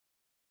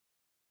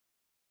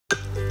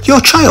Your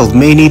child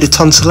may need a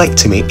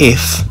tonsillectomy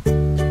if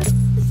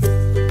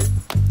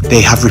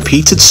they have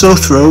repeated sore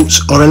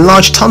throats or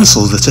enlarged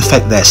tonsils that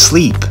affect their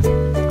sleep.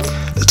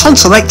 The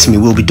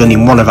tonsillectomy will be done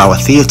in one of our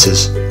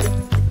theatres.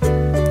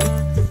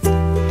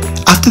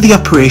 After the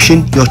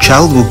operation, your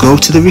child will go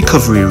to the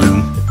recovery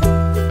room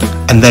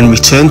and then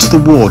return to the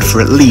ward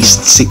for at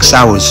least 6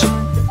 hours.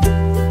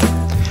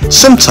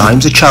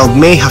 Sometimes a child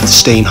may have to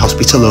stay in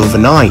hospital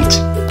overnight.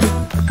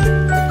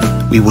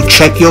 We will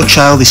check your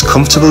child is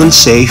comfortable and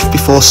safe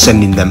before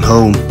sending them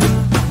home.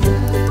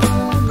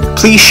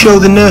 Please show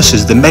the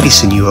nurses the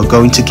medicine you are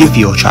going to give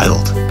your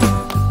child.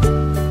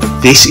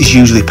 This is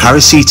usually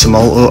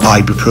paracetamol or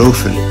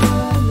ibuprofen.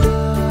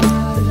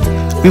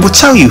 We will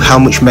tell you how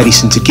much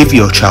medicine to give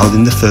your child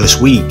in the first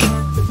week.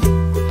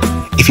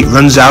 If it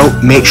runs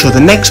out, make sure the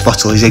next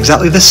bottle is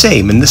exactly the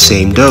same and the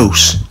same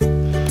dose.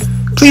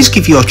 Please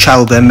give your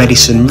child their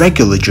medicine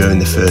regularly during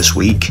the first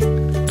week.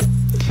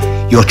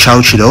 Your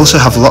child should also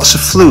have lots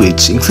of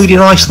fluids, including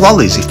ice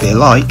lollies if they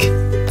like.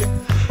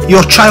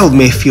 Your child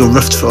may feel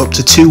roughed for up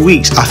to 2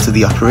 weeks after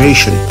the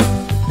operation.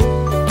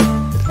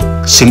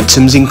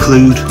 Symptoms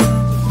include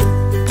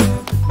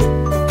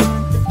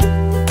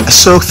a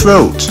sore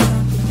throat,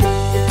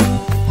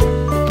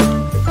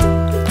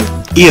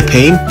 ear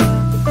pain,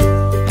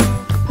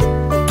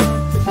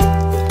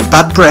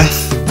 bad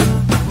breath,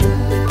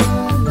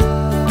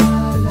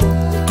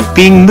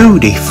 being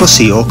moody,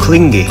 fussy or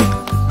clingy,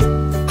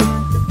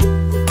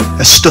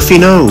 a stuffy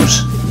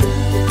nose.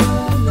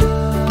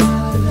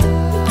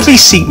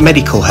 Please seek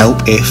medical help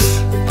if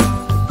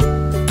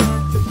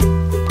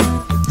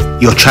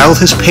your child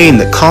has pain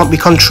that can't be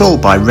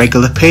controlled by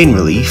regular pain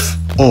relief,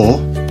 or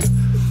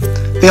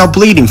they are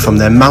bleeding from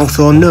their mouth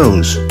or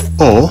nose,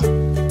 or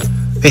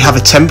they have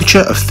a temperature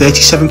of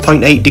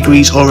 37.8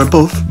 degrees or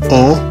above,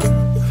 or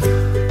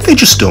they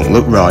just don't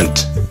look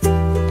right.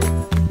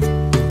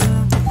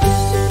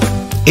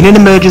 In an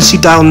emergency,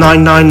 dial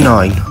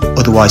 999,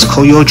 otherwise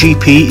call your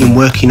GP in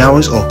working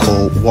hours or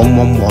call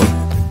 111.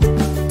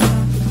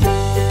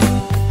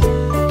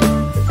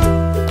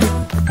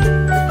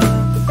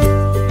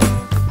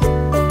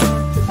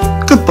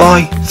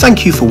 Goodbye,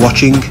 thank you for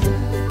watching.